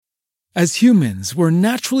As humans, we're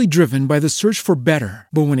naturally driven by the search for better.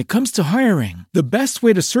 But when it comes to hiring, the best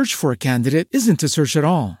way to search for a candidate isn't to search at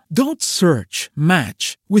all. Don't search,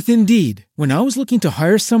 match with Indeed. When I was looking to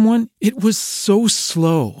hire someone, it was so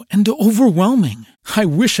slow and overwhelming. I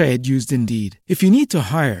wish I had used Indeed. If you need to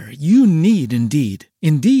hire, you need Indeed.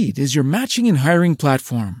 Indeed is your matching and hiring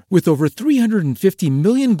platform with over 350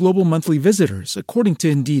 million global monthly visitors, according to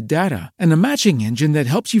Indeed data, and a matching engine that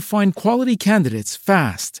helps you find quality candidates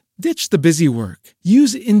fast. Ditch the busy work.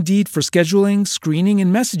 Use Indeed for scheduling, screening,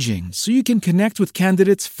 and messaging so you can connect with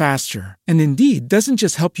candidates faster. And Indeed doesn't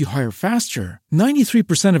just help you hire faster.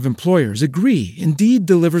 93% of employers agree Indeed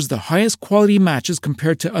delivers the highest quality matches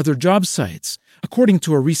compared to other job sites, according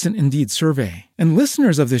to a recent Indeed survey. And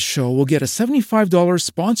listeners of this show will get a $75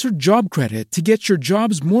 sponsored job credit to get your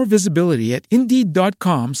jobs more visibility at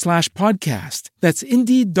Indeed.com/podcast. That's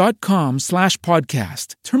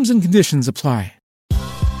Indeed.com/podcast. Terms and conditions apply.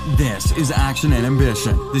 This is Action and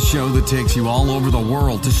Ambition, the show that takes you all over the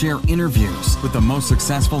world to share interviews with the most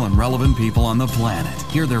successful and relevant people on the planet.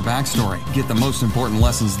 Hear their backstory, get the most important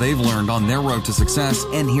lessons they've learned on their road to success,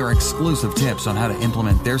 and hear exclusive tips on how to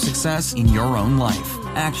implement their success in your own life.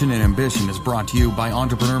 Action and Ambition is brought to you by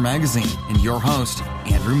Entrepreneur Magazine and your host,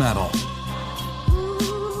 Andrew Metal.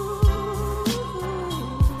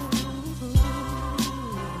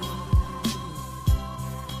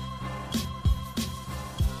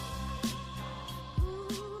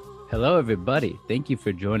 Hello, everybody. Thank you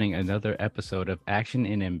for joining another episode of Action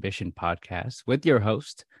and Ambition podcast with your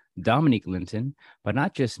host, Dominique Linton. But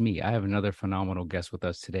not just me. I have another phenomenal guest with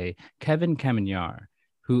us today, Kevin Kamenyar,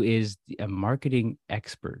 who is a marketing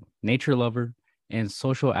expert, nature lover, and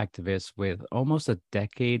social activist with almost a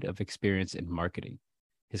decade of experience in marketing.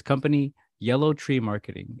 His company, Yellow Tree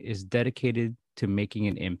Marketing, is dedicated to making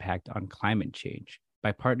an impact on climate change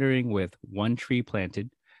by partnering with One Tree Planted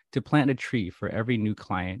to plant a tree for every new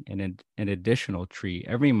client and an additional tree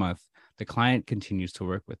every month. The client continues to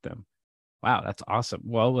work with them. Wow, that's awesome.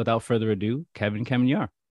 Well, without further ado, Kevin Kamenyar.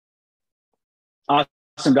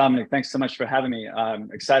 Awesome, Dominic. Thanks so much for having me.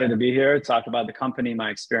 I'm excited to be here, talk about the company, my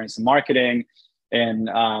experience in marketing, and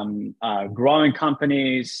growing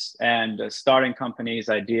companies and starting companies,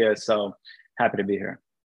 ideas. So happy to be here.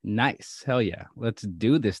 Nice. Hell yeah. Let's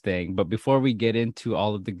do this thing. But before we get into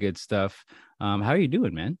all of the good stuff, how are you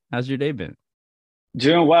doing, man? How's your day been?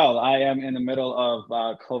 Doing well. I am in the middle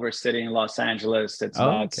of Culver City in Los Angeles. It's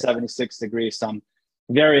about 76 degrees. So I'm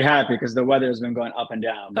very happy because the weather has been going up and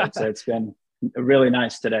down. But it's been really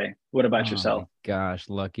nice today. What about yourself? Gosh,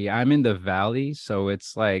 lucky. I'm in the valley, so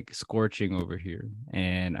it's like scorching over here.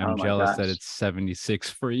 And I'm jealous that it's 76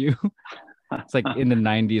 for you. It's like in the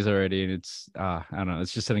 90s already, and it's I don't know.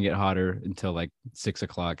 It's just gonna get hotter until like 6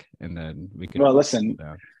 o'clock, and then we can. Well, listen,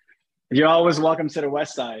 you're always welcome to the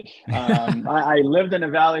West Side. I lived in the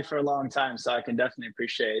Valley for a long time, so I can definitely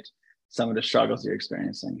appreciate some of the struggles you're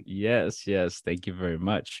experiencing. Yes. Thank you very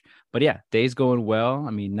much. But yeah, day's going well.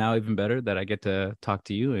 I mean, now even better that I get to talk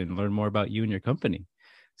to you and learn more about you and your company.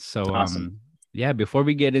 So, awesome. Yeah. Before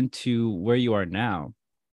we get into where you are now,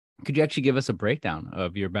 could you actually give us a breakdown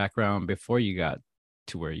of your background before you got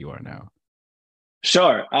to where you are now?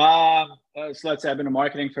 Sure. So let's say I've been in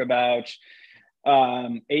marketing for about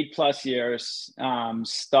 8+ years. I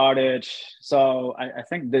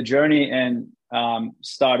think the journey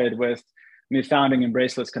started with me founding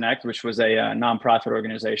Embraceless Connect, which was a nonprofit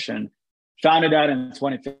organization. Founded that in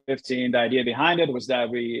 2015. The idea behind it was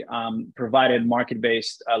that we provided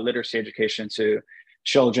market-based literacy education to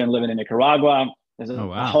children living in Nicaragua. There's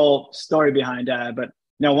a whole story behind that. But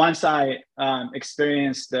once I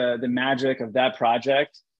experienced the magic of that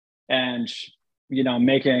project and,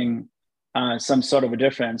 making some sort of a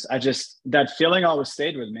difference, that feeling always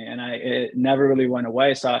stayed with me, and it never really went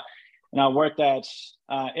away. So, I worked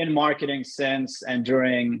in marketing since and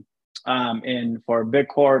during for big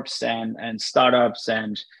corps and startups,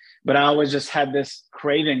 but I always just had this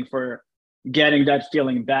craving for getting that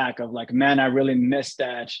feeling back of like, man, I really missed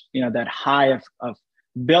that, that high of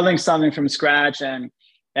building something from scratch and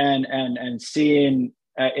seeing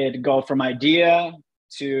it go from idea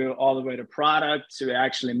to all the way to product to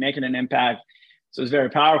actually making an impact. So it was very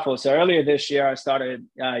powerful. So earlier this year, I started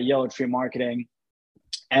Yellow Tree Marketing.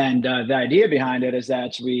 And the idea behind it is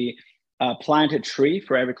that we plant a tree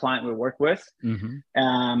for every client we work with. Mm-hmm.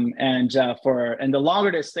 And the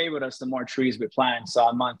longer they stay with us, the more trees we plant. So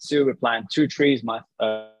on month 2, we plant 2 trees. Month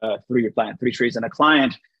 3, we plant 3 trees. And a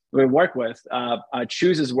client we work with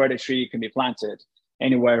chooses where the tree can be planted,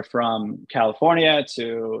 anywhere from California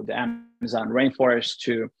to the Amazon rainforest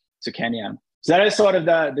to Kenya. So that is sort of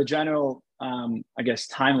the general,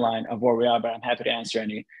 timeline of where we are, but I'm happy to answer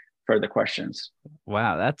any further questions.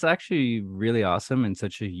 Wow, that's actually really awesome and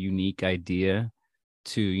such a unique idea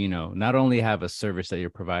to, not only have a service that you're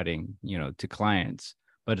providing, to clients,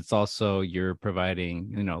 but it's also you're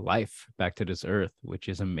providing, life back to this earth, which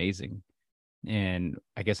is amazing. And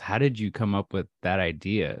I guess, how did you come up with that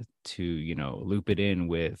idea to, loop it in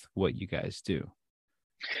with what you guys do?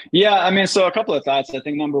 Yeah, I mean, so a couple of thoughts. I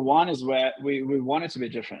think number one is where we wanted to be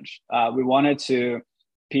different. We wanted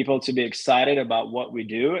people to be excited about what we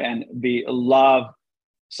do and love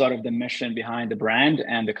sort of the mission behind the brand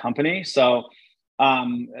and the company. So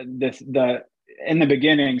in the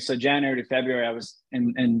beginning, so January to February, I was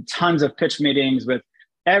in tons of pitch meetings with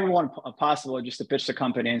everyone possible just to pitch the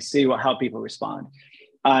company and see how people respond.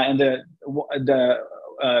 And the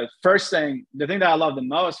thing that I loved the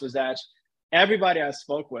most was that everybody I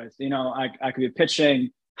spoke with, I could be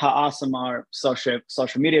pitching how awesome our social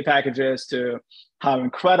media package is, to how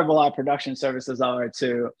incredible our production services are,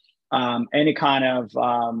 to any kind of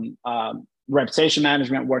reputation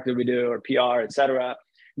management work that we do, or PR, et cetera.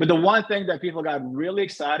 But the one thing that people got really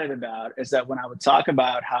excited about is that when I would talk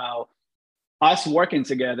about how us working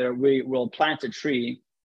together, we will plant a tree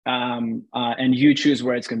and you choose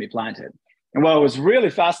where it's going to be planted. And what was really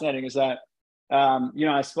fascinating is that,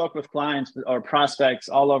 I spoke with clients or prospects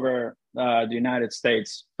all over the United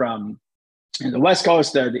States, from the West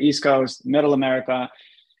Coast, the East Coast, Middle America.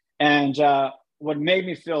 And what made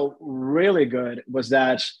me feel really good was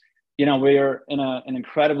that, we're in an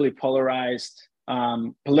incredibly polarized,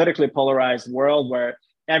 politically polarized world where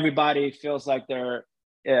everybody feels like they're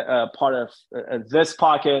part of this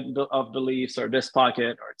pocket of beliefs or this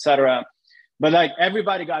pocket, or et cetera. But like,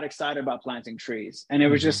 everybody got excited about planting trees. And it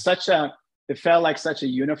was just it felt like such a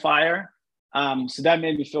unifier. So that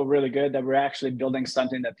made me feel really good that we're actually building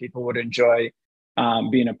something that people would enjoy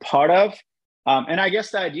being a part of. And I guess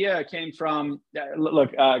the idea came from,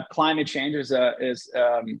 look, climate change is a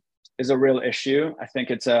real issue. I think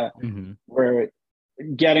we're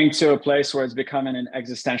getting to a place where it's becoming an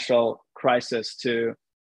existential crisis to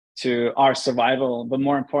our survival, but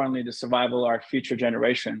more importantly, the survival of our future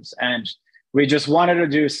generations. And we just wanted to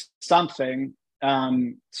do something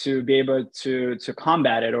to be able to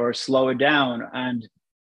combat it or slow it down. And,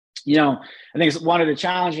 I think it's one of the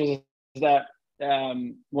challenges is that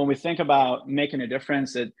when we think about making a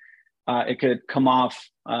difference, it could come off,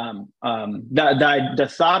 the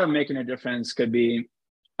thought of making a difference could be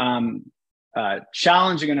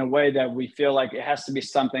challenging in a way that we feel like it has to be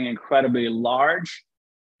something incredibly large,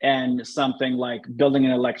 and something like building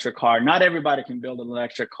an electric car. Not everybody can build an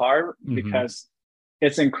electric car because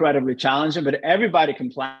it's incredibly challenging, but everybody can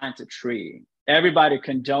plant a tree. Everybody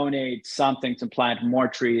can donate something to plant more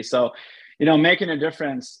trees. So, making a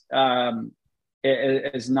difference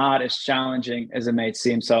is not as challenging as it may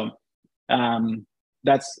seem. So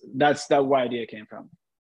that's where idea came from.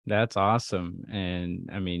 That's awesome. And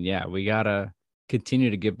I mean, yeah, we gotta continue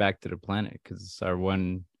to get back to the planet, because it's our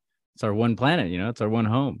one planet, it's our one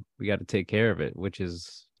home. We got to take care of it, which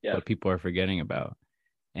is what people are forgetting about.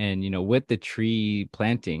 And, with the tree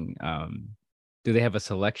planting, do they have a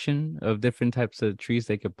selection of different types of trees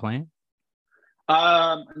they could plant?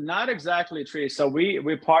 Not exactly trees. So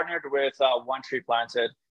we partnered with One Tree Planted,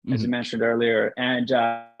 as you mentioned earlier. And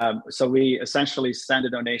so we essentially send the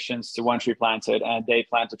donations to One Tree Planted, and they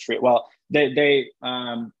plant a tree. Well, they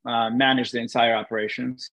manage the entire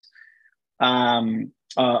operations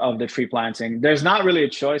of the tree planting. There's not really a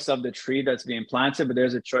choice of the tree that's being planted, but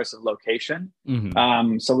there's a choice of location.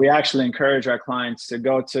 So we actually encourage our clients to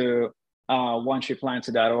go to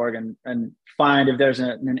onetreeplanted.org and find if there's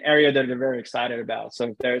an area that they're very excited about.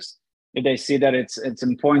 So if they see that it's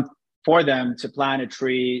important for them to plant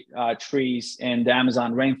trees in the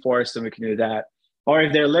Amazon rainforest, then we can do that. Or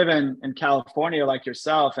if they're living in California like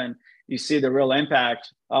yourself, and you see the real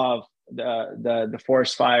impact of the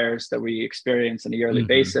forest fires that we experience on a yearly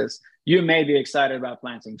basis, you may be excited about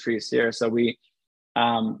planting trees here. So we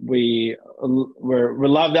love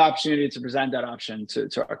the opportunity to present that option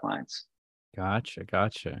to our clients.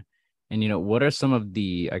 Gotcha. And what are some of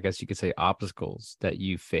the, I guess you could say, obstacles that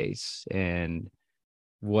you face, and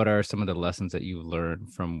what are some of the lessons that you've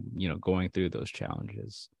learned from going through those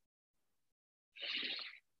challenges?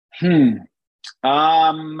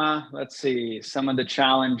 Let's see, some of the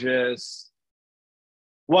challenges.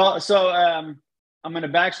 Well, so I'm going to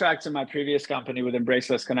backtrack to my previous company with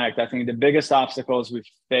Embraceless Connect. I think the biggest obstacles we've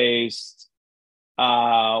faced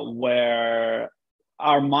where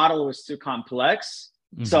our model was too complex.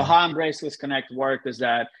 So how Embraceless Connect worked is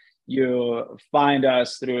that you find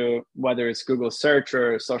us through, whether it's Google search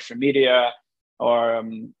or social media, or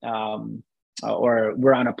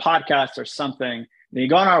we're on a podcast or something. Then you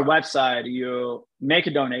go on our website, you make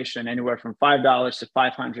a donation anywhere from $5 to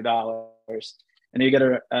 $500, and you get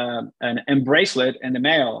an bracelet in the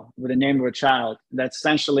mail with the name of a child. That's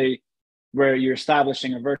essentially where you're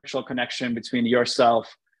establishing a virtual connection between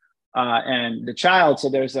yourself and the child. So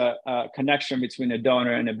there's a connection between the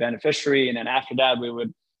donor and the beneficiary. And then after that, we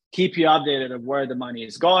would keep you updated of where the money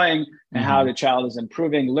is going and how the child is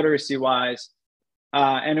improving literacy wise.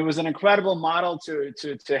 And it was an incredible model to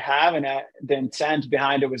have, and the intent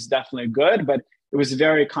behind it was definitely good, but it was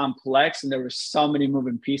very complex and there were so many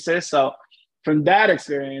moving pieces. So from that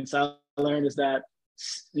experience, I learned is that,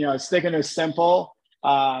 sticking to a simple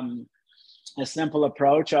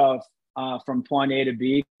approach of from point A to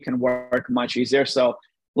B can work much easier. So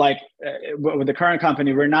like with the current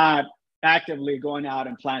company, we're not actively going out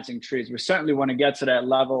and planting trees. We certainly want to get to that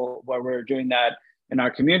level where we're doing that in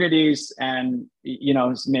our communities, and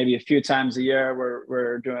maybe a few times a year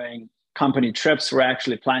we're doing company trips. We're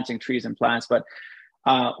actually planting trees and plants, but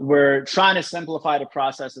we're trying to simplify the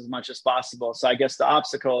process as much as possible. So I guess the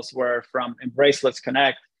obstacles were from Embrace Let's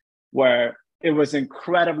Connect, where it was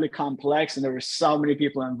incredibly complex and there were so many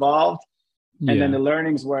people involved. And then the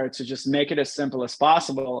learnings were to just make it as simple as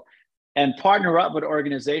possible and partner up with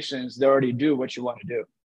organizations that already do what you want to do.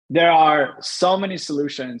 There are so many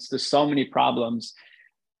solutions to so many problems.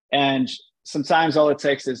 And sometimes all it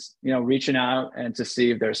takes is, reaching out and to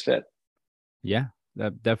see if there's fit. Yeah,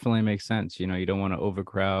 that definitely makes sense. You don't want to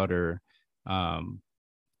overcrowd or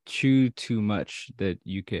chew too much that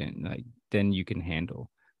you can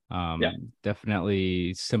handle.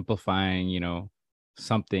 Definitely simplifying,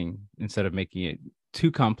 something instead of making it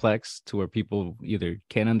too complex to where people either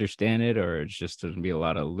can't understand it or it's just going to be a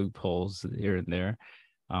lot of loopholes here and there.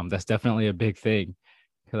 That's definitely a big thing,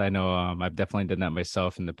 because I know I've definitely done that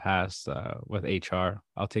myself in the past with HR.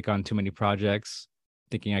 I'll take on too many projects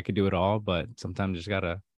thinking I could do it all, but sometimes just got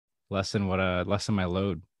to lessen my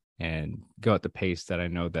load and go at the pace that I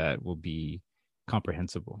know that will be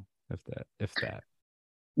comprehensible, if that.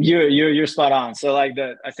 You're spot on. So I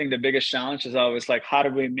think the biggest challenge is always like, how do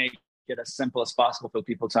we make it as simple as possible for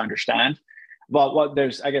people to understand? But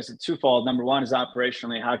there's, I guess, a twofold. Number one is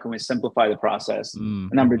operationally, how can we simplify the process?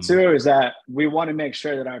 Number two is that we want to make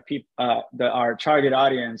sure that our target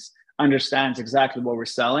audience understands exactly what we're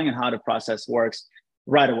selling and how the process works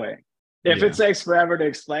right away. If it takes forever to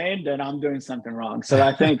explain, then I'm doing something wrong. So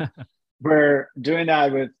I think we're doing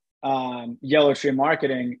that with Yellow Tree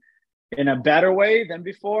Marketing in a better way than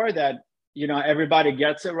before, that everybody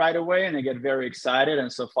gets it right away and they get very excited.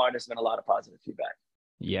 And so far, there's been a lot of positive feedback.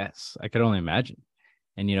 Yes, I could only imagine.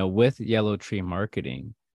 And with Yellow Tree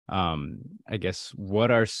Marketing, I guess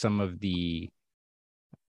what are some of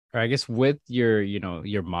with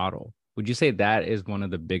your model, would you say that is one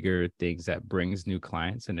of the bigger things that brings new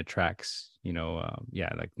clients and attracts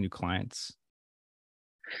new clients?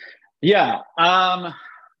 Yeah,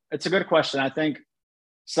 it's a good question. I think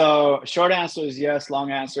so. Short answer is yes.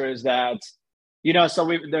 Long answer is that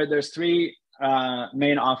so there's three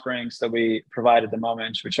main offerings that we provide at the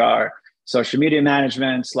moment, which are social media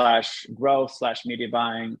management /growth /media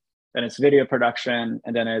buying, then it's video production,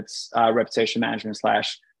 and then it's reputation management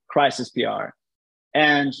 /crisis PR.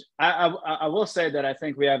 And I will say that I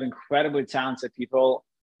think we have incredibly talented people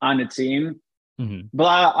on the team, but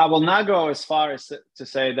I will not go as far as to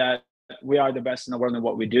say that we are the best in the world in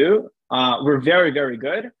what we do. We're very, very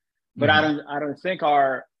good, but I don't think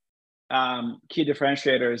our key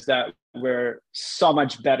differentiator is that we're so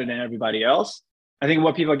much better than everybody else. I think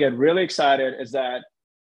what people get really excited is that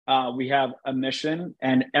we have a mission,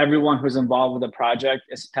 and everyone who's involved with the project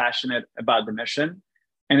is passionate about the mission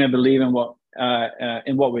and they believe in what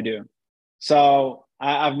we do. So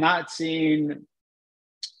I've not seen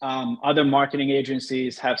other marketing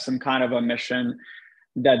agencies have some kind of a mission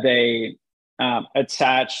that they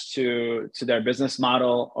attach to their business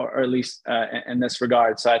model, or at least in this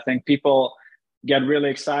regard. So I think people get really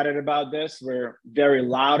excited about this. We're very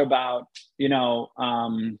loud about,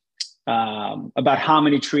 about how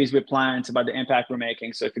many trees we plant, about the impact we're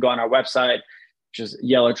making. So if you go on our website, which is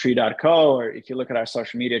yellowtree.co, or if you look at our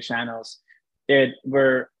social media channels,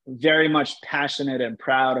 we're very much passionate and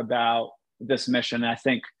proud about this mission. And I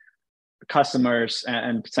think customers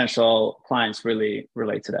and potential clients really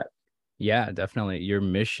relate to that. Yeah, definitely. Your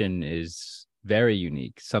mission is very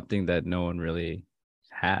unique, something that no one really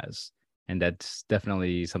has. And that's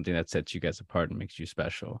definitely something that sets you guys apart and makes you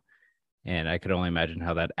special. And I could only imagine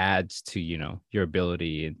how that adds to, your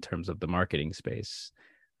ability in terms of the marketing space.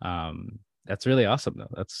 That's really awesome,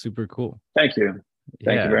 though. That's super cool. Thank you.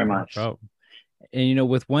 Thank you very much. No. And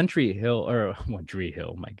with One Tree Hill or One Tree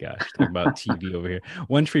Hill, my gosh, talking about TV over here.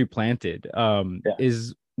 One Tree Planted, Yeah.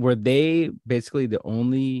 were they basically the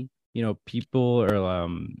only, people or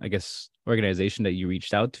I guess organization that you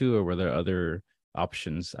reached out to, or were there other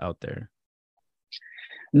options out there?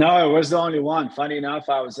 No, it was the only one. Funny enough,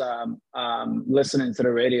 I was listening to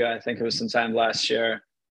the radio. I think it was sometime last year,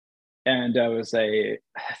 and I think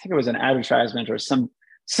it was an advertisement or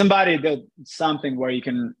somebody did something where you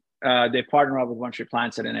can they partner up with One Tree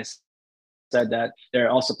Planted, and I said that they're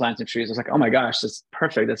also planting trees. I was like, oh my gosh, that's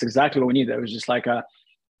perfect. That's exactly what we need. That was just like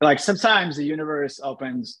sometimes the universe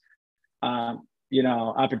opens,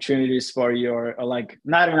 opportunities for you, or like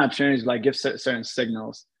not even opportunities, but like give certain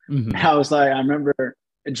signals. Mm-hmm. I was like, I remember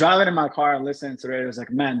driving in my car and listening to the radio. I was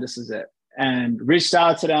like, man, this is it. And reached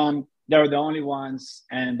out to them. They were the only ones,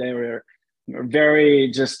 and they were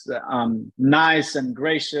very just nice and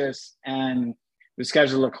gracious. And we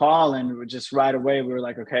scheduled a call, and we just right away we were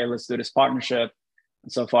like, okay, let's do this partnership.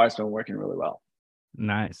 And so far, it's been working really well.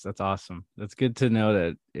 Nice. That's awesome. That's good to know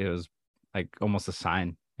that it was like almost a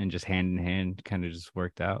sign and just hand in hand kind of just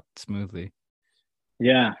worked out smoothly.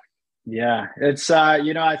 Yeah. It's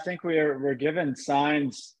I think we're given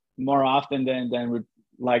signs more often than we'd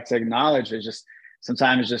like to acknowledge. It's just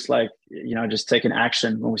sometimes just like, just taking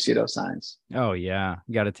action when we see those signs. Oh yeah.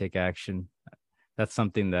 You got to take action. That's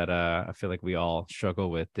something that I feel like we all struggle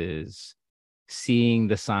with, is seeing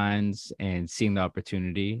the signs and seeing the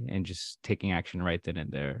opportunity and just taking action right then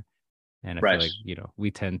and there. And I feel like, we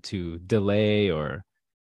tend to delay or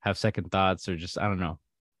have second thoughts, or just, I don't know,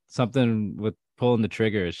 something with pulling the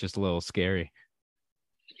trigger is just a little scary.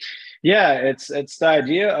 Yeah, it's the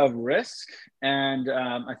idea of risk. And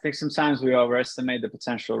I think sometimes we overestimate the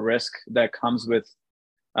potential risk that comes with,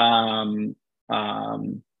 or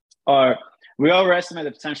we overestimate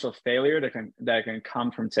the potential failure that can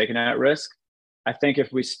come from taking that risk. I think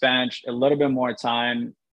if we spend a little bit more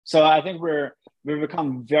time, so I think we've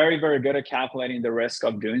become very, very good at calculating the risk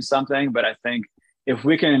of doing something. But I think if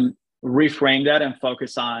we can reframe that and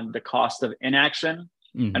focus on the cost of inaction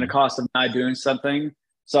Mm-hmm. and the cost of not doing something.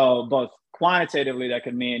 So both quantitatively, that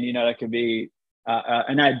could mean, that could be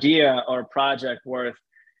an idea or a project worth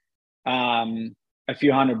a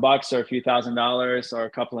few $100 or a few $1,000 or a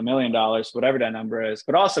couple of $1 million, whatever that number is.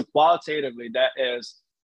 But also qualitatively, that is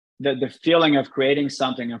the feeling of creating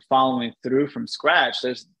something and following through from scratch.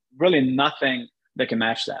 There's really nothing that can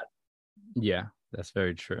match that. Yeah, that's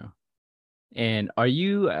very true. And are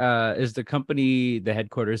you, is the company, the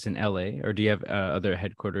headquarters in LA, or do you have other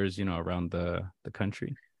headquarters, around the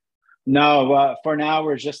country? No, for now,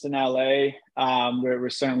 we're just in LA. We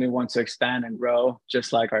certainly want to expand and grow,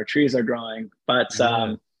 just like our trees are growing. But,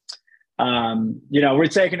 we're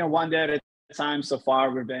taking it one day at a time. So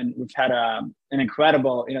far, we've had an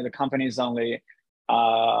incredible, the company's only,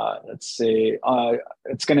 it's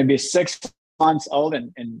going to be 6 months old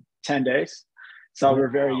in 10 days. So we're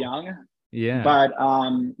very young. Yeah. But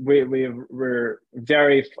we're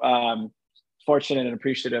very fortunate and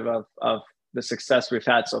appreciative of the success we've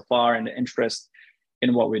had so far and the interest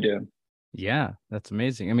in what we do. Yeah, that's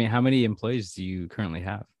amazing. I mean, how many employees do you currently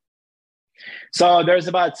have? So there's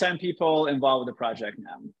about 10 people involved with the project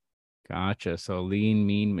now. Gotcha. So lean,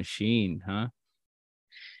 mean machine, huh?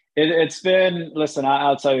 It's been, listen,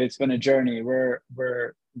 I'll tell you, it's been a journey. We're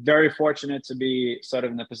very fortunate to be sort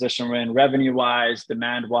of in the position we're in, revenue-wise,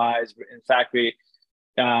 demand-wise. In fact, we've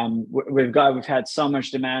had so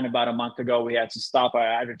much demand. About a month ago, we had to stop our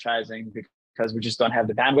advertising because we just don't have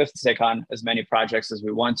the bandwidth to take on as many projects as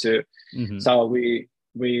we want to. Mm-hmm. So we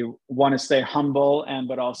want to stay humble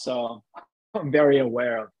but also very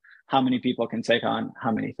aware of how many people can take on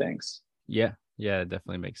how many things. Yeah, it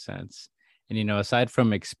definitely makes sense. And, aside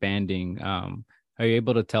from expanding, are you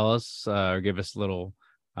able to tell us or give us little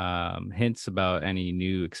hints about any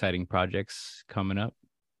new exciting projects coming up?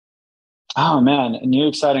 Oh, man, new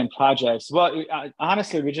exciting projects. Well,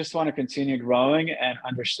 honestly, we just want to continue growing and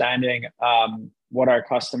understanding what our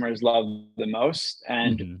customers love the most,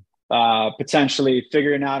 and potentially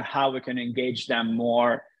figuring out how we can engage them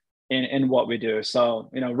more in what we do. So,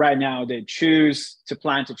 right now they choose to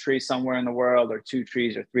plant a tree somewhere in the world, or 2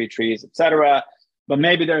 trees or 3 trees, etc. But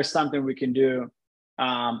maybe there's something we can do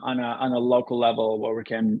on a local level where we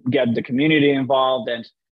can get the community involved. And,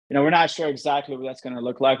 we're not sure exactly what that's going to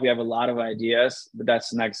look like. We have a lot of ideas, but that's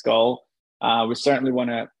the next goal. We certainly want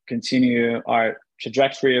to continue our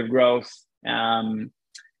trajectory of growth.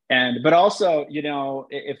 But also,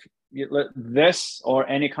 if this or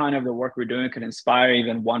any kind of the work we're doing could inspire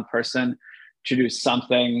even one person to do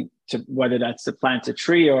something, to whether that's to plant a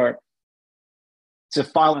tree or to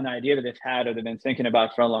follow an idea that they've had or they've been thinking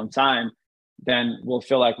about for a long time, then we'll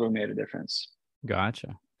feel like we've made a difference.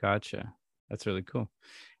 Gotcha. That's really cool.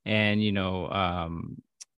 And,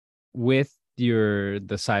 with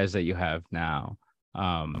the size that you have now,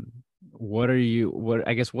 what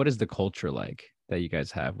is the culture like that you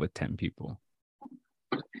guys have with 10 people?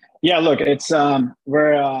 Yeah, look, it's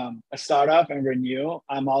we're a startup and we're new.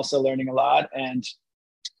 I'm also learning a lot, and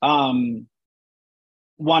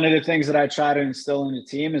one of the things that I try to instill in the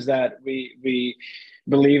team is that we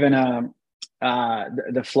believe in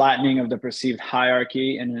the flattening of the perceived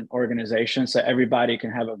hierarchy in an organization, so everybody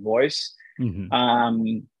can have a voice.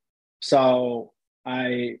 Mm-hmm. So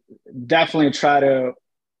I definitely try to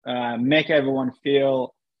make everyone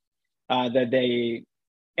feel that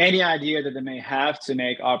any idea that they may have to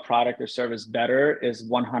make our product or service better is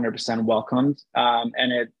 100% welcomed.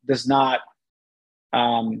 And it does not,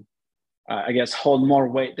 I guess, hold more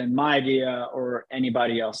weight than my idea or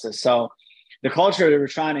anybody else's. So the culture that we're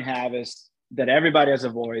trying to have is that everybody has a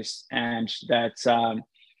voice, and that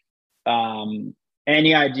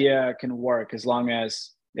any idea can work as long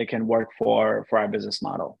as it can work for our business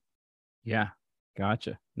model. Yeah,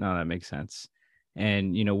 gotcha. No, that makes sense.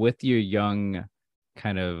 And, with your young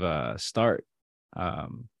kind of start,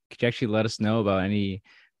 could you actually let us know about any,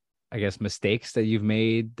 I guess, mistakes that you've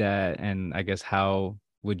made and I guess how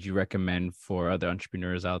would you recommend for other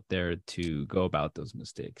entrepreneurs out there to go about those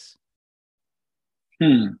mistakes?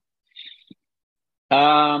 I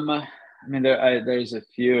mean, there's a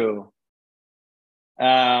few.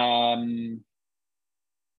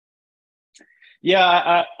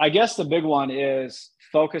 Yeah, I guess the big one is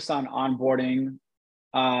focus on onboarding,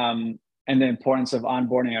 and the importance of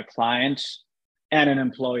onboarding a client and an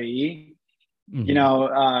employee. Mm-hmm.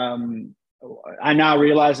 I now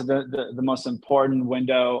realize that the most important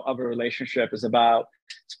window of a relationship it's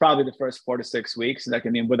probably the first 4 to 6 weeks. That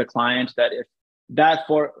can be with a client, that if that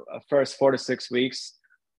first 4 to 6 weeks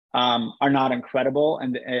are not incredible,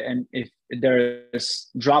 and if there's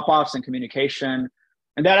drop-offs in communication,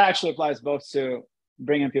 and that actually applies both to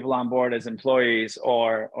bringing people on board as employees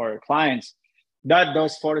or clients, that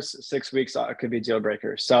those 4 to 6 weeks could be deal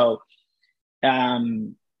breakers. So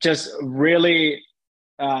just really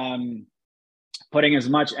putting as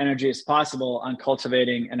much energy as possible on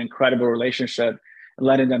cultivating an incredible relationship, and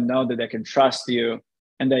letting them know that they can trust you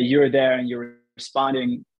and that you're there and you're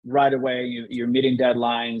responding right away, you're meeting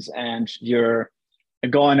deadlines, and you're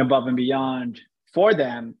going above and beyond for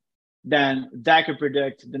them, then that could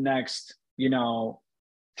predict the next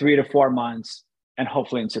 3 to 4 months and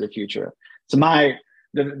hopefully into the future. So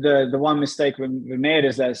the one mistake we made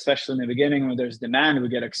is that, especially in the beginning when there's demand, we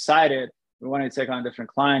get excited, we want to take on different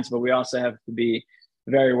clients, but we also have to be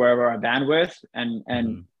very aware of our bandwidth, and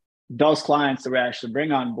mm-hmm. those clients that we actually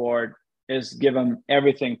bring on board is give them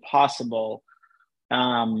everything possible,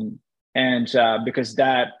 and because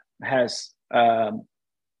that has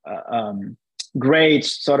great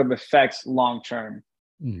sort of effects long term.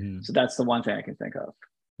 Mm-hmm. So that's the one thing I can think of.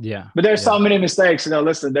 Yeah, but there's so many mistakes.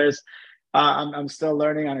 Listen, there's I'm still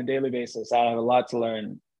learning on a daily basis. I have a lot to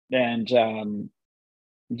learn, and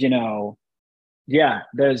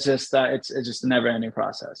there's just it's just a never-ending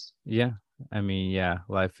process. Yeah, I mean,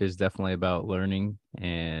 life is definitely about learning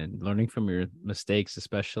from your mistakes,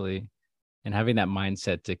 especially, and having that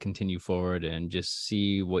mindset to continue forward and just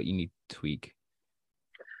see what you need to tweak.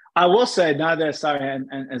 I will say, now that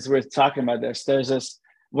and as we're talking about this, there's this,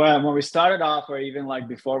 when we started off, or even like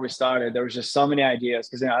before we started, there was just so many ideas,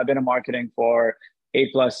 because I've been in marketing for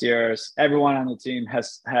 8+ years. Everyone on the team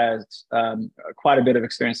has quite a bit of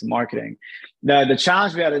experience in marketing. The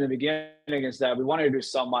challenge we had in the beginning is that we wanted to do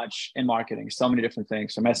so much in marketing, so many different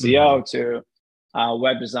things, from SEO to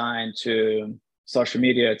web design to social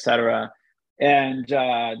media, etc. And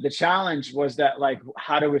the challenge was that, like,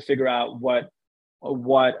 how do we figure out what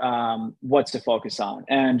to focus on?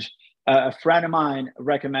 And a friend of mine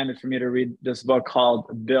recommended for me to read this book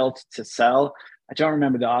called Built to Sell. I don't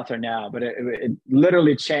remember the author now, but it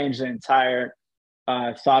literally changed the entire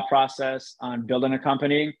thought process on building a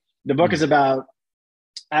company. The book is about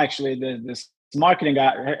actually this marketing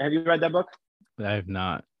guy. Have you read that book? I have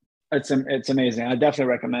not. It's amazing. I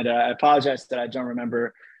definitely recommend it. I apologize that I don't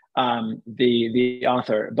remember the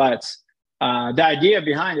author, but the idea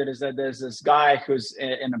behind it is that there's this guy who's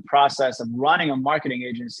in the process of running a marketing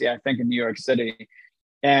agency, I think in New York City.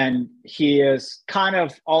 And he is kind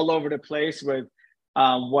of all over the place with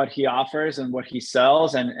what he offers and what he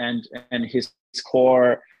sells and his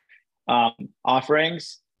core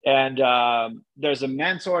offerings. And there's a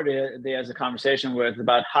mentor that he has a conversation with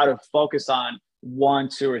about how to focus on 1,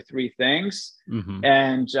 2, or 3 things. Mm-hmm.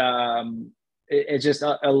 And it's just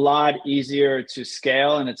a lot easier to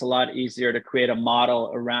scale, and it's a lot easier to create a model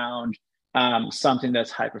around something that's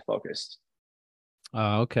hyper focused.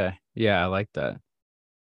 Oh, okay. Yeah, I like that.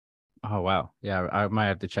 Oh, wow. Yeah, I might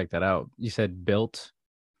have to check that out. You said built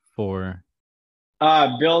for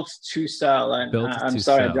Built to sell, and built I'm to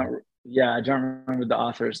sorry, sell. I don't remember the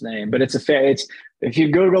author's name, but it's if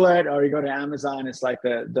you Google it or you go to Amazon, it's like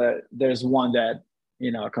there's one that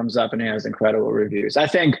comes up and it has incredible reviews. I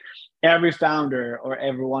think every founder or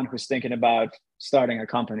everyone who's thinking about starting a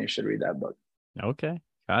company should read that book. Okay.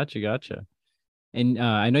 Gotcha. And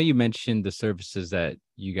I know you mentioned the services that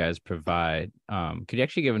you guys provide. Could you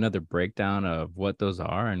actually give another breakdown of what those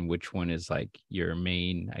are and which one is like your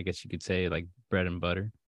main, I guess you could say, like bread and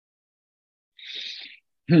butter?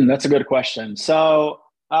 That's a good question. So,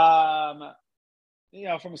 from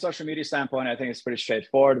a social media standpoint, I think it's pretty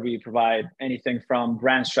straightforward. We provide anything from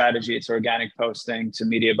brand strategy to organic posting to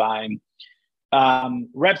media buying.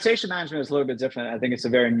 Reputation management is a little bit different. I think it's a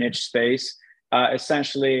very niche space.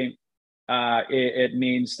 Essentially, it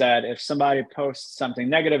means that if somebody posts something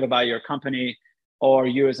negative about your company or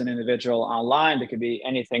you as an individual online, it could be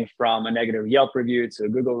anything from a negative Yelp review to a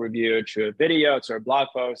Google review to a video to a blog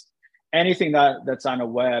post, anything that's on a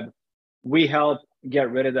web, we help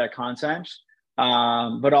get rid of that content.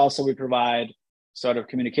 But also we provide sort of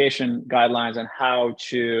communication guidelines on how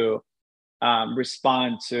to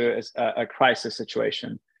respond to a crisis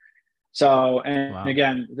situation. So, and Wow.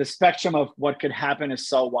 again, the spectrum of what could happen is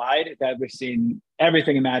so wide that we've seen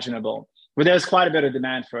everything imaginable, but there's quite a bit of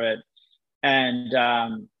demand for it. And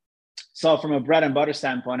so from a bread and butter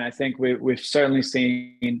standpoint, I think we've certainly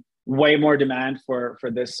seen way more demand for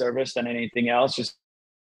this service than anything else, just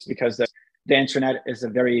because the internet is a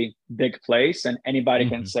very big place and anybody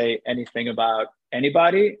can say anything about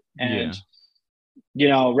anybody. And,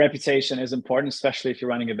 reputation is important, especially if you're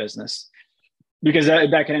running a business, because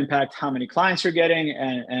that can impact how many clients you're getting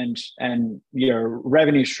and your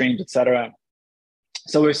revenue streams, et cetera.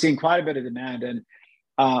 So we're seeing quite a bit of demand. And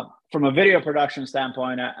from a video production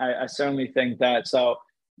standpoint, I certainly think that, so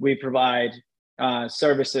we provide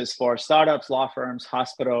services for startups, law firms,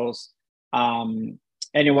 hospitals,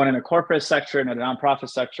 anyone in the corporate sector and the nonprofit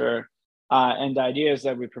sector. And the idea is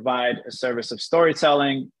that we provide a service of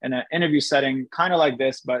storytelling in an interview setting, kind of like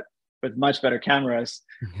this, but with much better cameras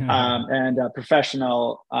and a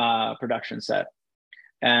professional production set.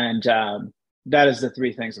 And that is the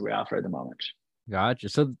three things that we offer at the moment. Gotcha.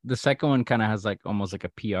 So the second one kind of has like almost like a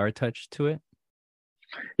PR touch to it.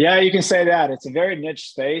 Yeah, you can say that. It's a very niche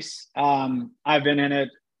space. I've been in it,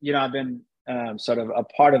 I've been sort of a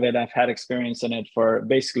part of it. I've had experience in it for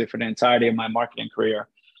the entirety of my marketing career.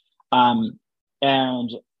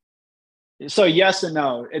 And so yes and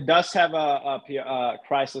no. It does have a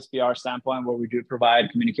crisis PR standpoint where we do provide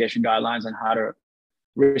communication guidelines on how to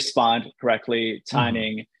respond correctly,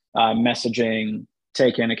 timing, messaging,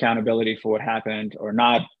 taking accountability for what happened or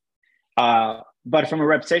not. But from a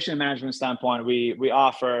reputation management standpoint, we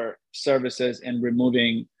offer services in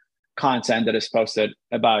removing content that is posted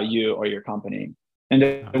about you or your company. And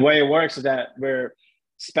the way it works is that we're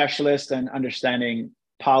specialists in understanding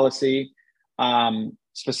policy,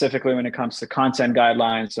 specifically when it comes to content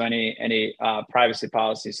guidelines, so any privacy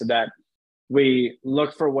policy, so that we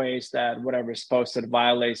look for ways that whatever is posted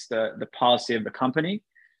violates the policy of the company.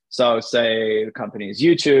 So say the company is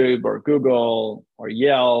YouTube or Google or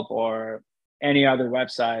Yelp or any other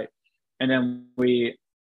website. And then we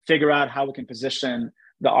figure out how we can position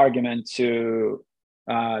the argument to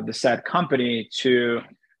the said company to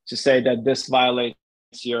say that this violates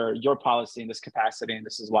your policy in this capacity, and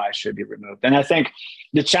this is why it should be removed. And I think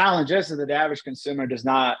the challenge is that the average consumer is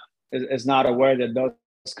not aware that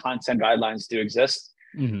those content guidelines do exist.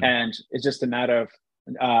 And it's just a matter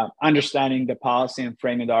of understanding the policy and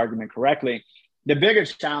framing the argument correctly. The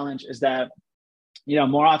biggest challenge is that,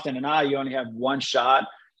 more often than not, you only have one shot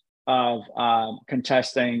of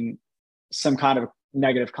contesting some kind of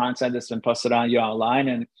negative content that's been posted on you online.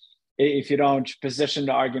 And if you don't position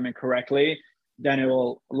the argument correctly, then it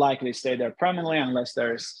will likely stay there permanently unless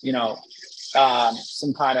there's,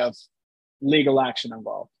 some kind of legal action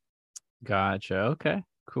involved. Gotcha. Okay,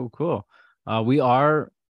 cool. We are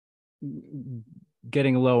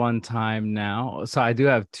getting low on time now, so I do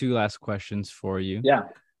have two last questions for you. Yeah.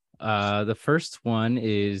 The first one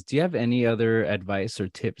is, do you have any other advice or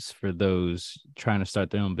tips for those trying to start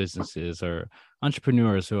their own businesses or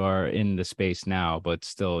entrepreneurs who are in the space now, but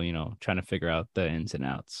still, trying to figure out the ins and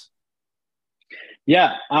outs?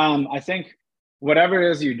 Yeah. I think whatever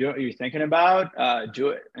it is you're thinking about, do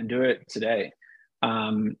it, and do it today.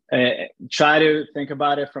 Try to think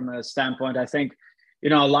about it from a standpoint. I think, a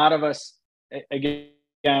lot of us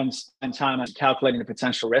again, spend time on calculating the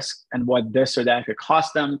potential risk and what this or that could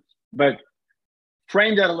cost them, but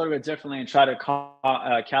frame that a little bit differently and try to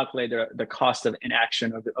calculate the cost of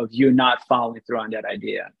inaction, of you not following through on that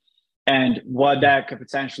idea, and what that could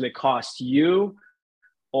potentially cost you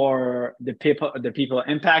or the people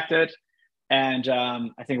impacted. And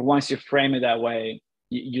I think once you frame it that way,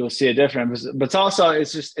 you'll see a difference. But also,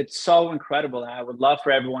 it's so incredible. I would love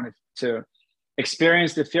for everyone to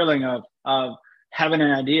experience the feeling of having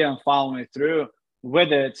an idea and following through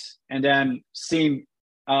with it, and then seeing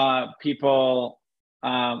people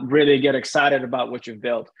really get excited about what you've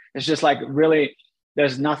built. It's just like, really,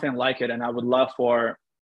 there's nothing like it. And I would love for,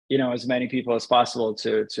 as many people as possible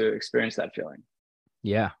to experience that feeling.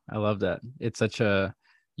 Yeah, I love that. It's such a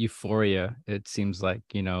euphoria. It seems like,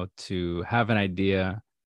 to have an idea,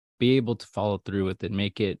 be able to follow through with it,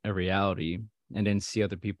 make it a reality, and then see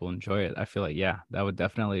other people enjoy it. I feel like, yeah, that would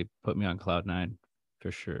definitely put me on cloud nine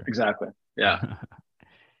for sure. Exactly. Yeah.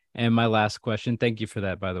 And my last question, thank you for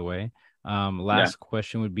that, by the way.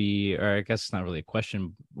 Question would be, or I guess it's not really a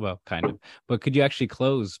question, well, kind of, but could you actually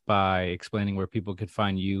close by explaining where people could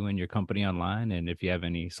find you and your company online, and if you have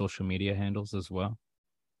any social media handles as well?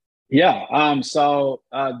 Yeah. So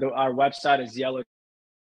our website is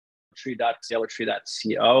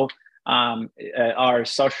yellowtree.co. Our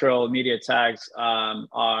social media tags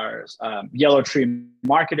are Yellow Tree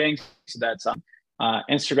Marketing. So that's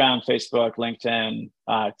Instagram, Facebook, LinkedIn,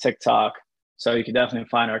 TikTok. So you can definitely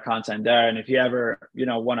find our content there. And if you ever,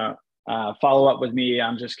 want to follow up with me,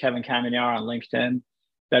 I'm just Kevin Kamenyar on LinkedIn.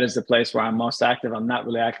 That is the place where I'm most active. I'm not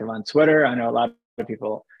really active on Twitter. I know a lot of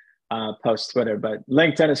people post Twitter, but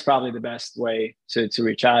LinkedIn is probably the best way to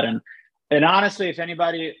reach out. And honestly, if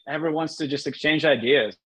anybody ever wants to just exchange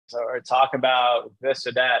ideas or talk about this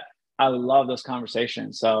or that, I love those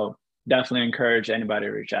conversations. So definitely encourage anybody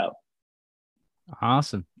to reach out.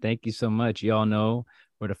 Awesome. Thank you so much. You all know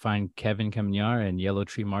where to find Kevin Kamenyar and Yellow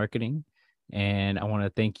Tree Marketing. And I want to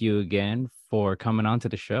thank you again for coming on to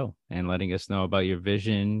the show and letting us know about your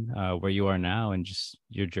vision, where you are now, and just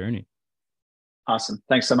your journey. Awesome.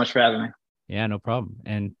 Thanks so much for having me. Yeah, no problem.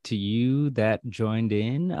 And to you that joined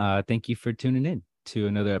in, thank you for tuning in to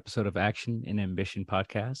another episode of Action and Ambition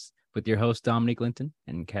Podcast with your host, Dominique Linton,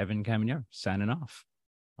 and Kevin Kamenyar signing off.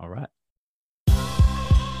 All right.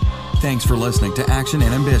 Thanks for listening to Action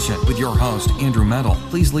and Ambition with your host, Andrew Metal.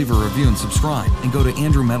 Please leave a review and subscribe, and go to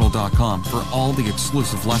andrewmetal.com for all the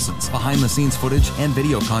exclusive lessons, behind-the-scenes footage, and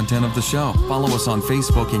video content of the show. Follow us on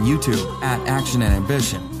Facebook and YouTube at Action and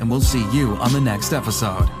Ambition, and we'll see you on the next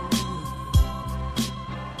episode.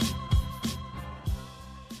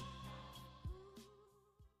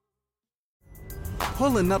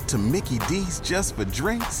 Pulling up to Mickey D's just for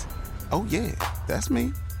drinks? Oh yeah, that's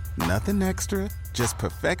me. Nothing extra, just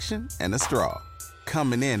perfection and a straw.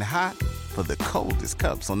 Coming in hot for the coldest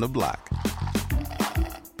cups on the block.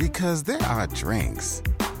 Because there are drinks.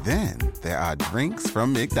 Then there are drinks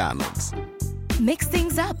from McDonald's. Mix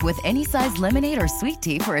things up with any size lemonade or sweet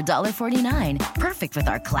tea for $1.49. Perfect with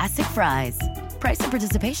our classic fries. Price and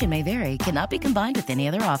participation may vary. Cannot be combined with any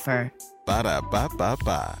other offer.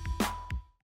 Ba-da-ba-ba-ba.